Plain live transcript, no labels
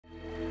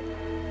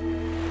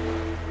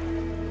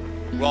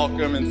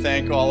welcome and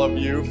thank all of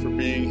you for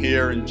being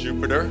here in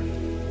Jupiter,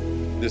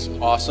 this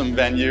awesome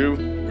venue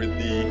with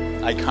the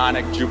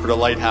iconic Jupiter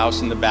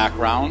Lighthouse in the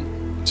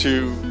background,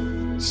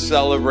 to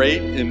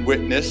celebrate and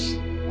witness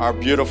our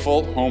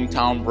beautiful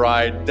hometown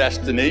bride,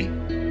 Destiny,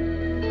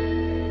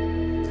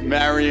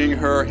 marrying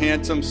her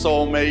handsome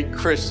soulmate,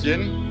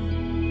 Cristhian.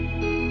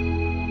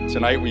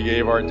 Tonight we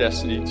gave our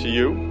destiny to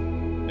you,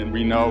 and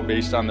we know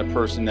based on the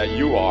person that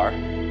you are,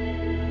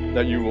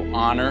 that you will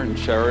honor and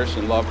cherish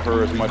and love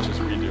her as much as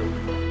we do.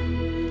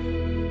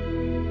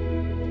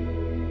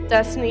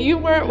 Destiny, you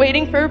weren't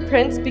waiting for a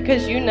prince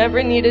because you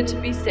never needed to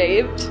be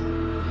saved.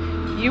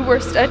 You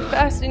were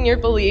steadfast in your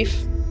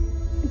belief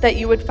that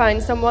you would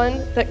find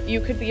someone that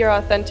you could be your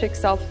authentic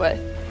self with.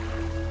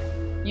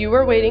 You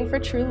were waiting for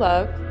true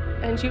love,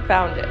 and you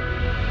found it.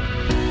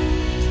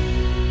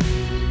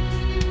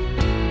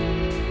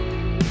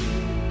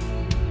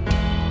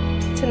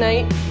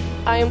 Tonight,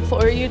 I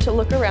implore you to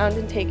look around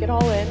and take it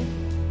all in.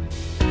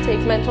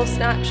 Take mental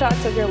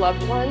snapshots of your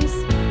loved ones.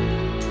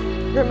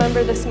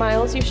 Remember the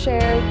smiles you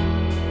shared,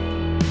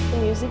 the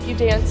music you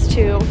danced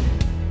to,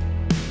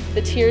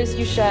 the tears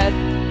you shed,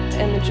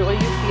 and the joy you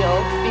feel,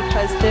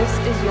 because this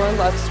is your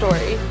love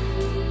story.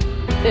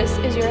 This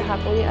is your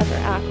happily ever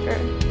after.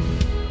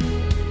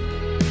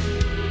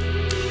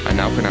 I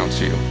now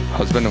pronounce you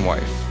husband and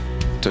wife,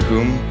 to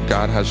whom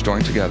God has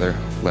joined together,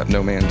 let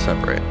no man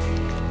separate.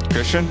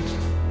 Christian,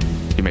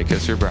 you may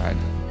kiss your bride.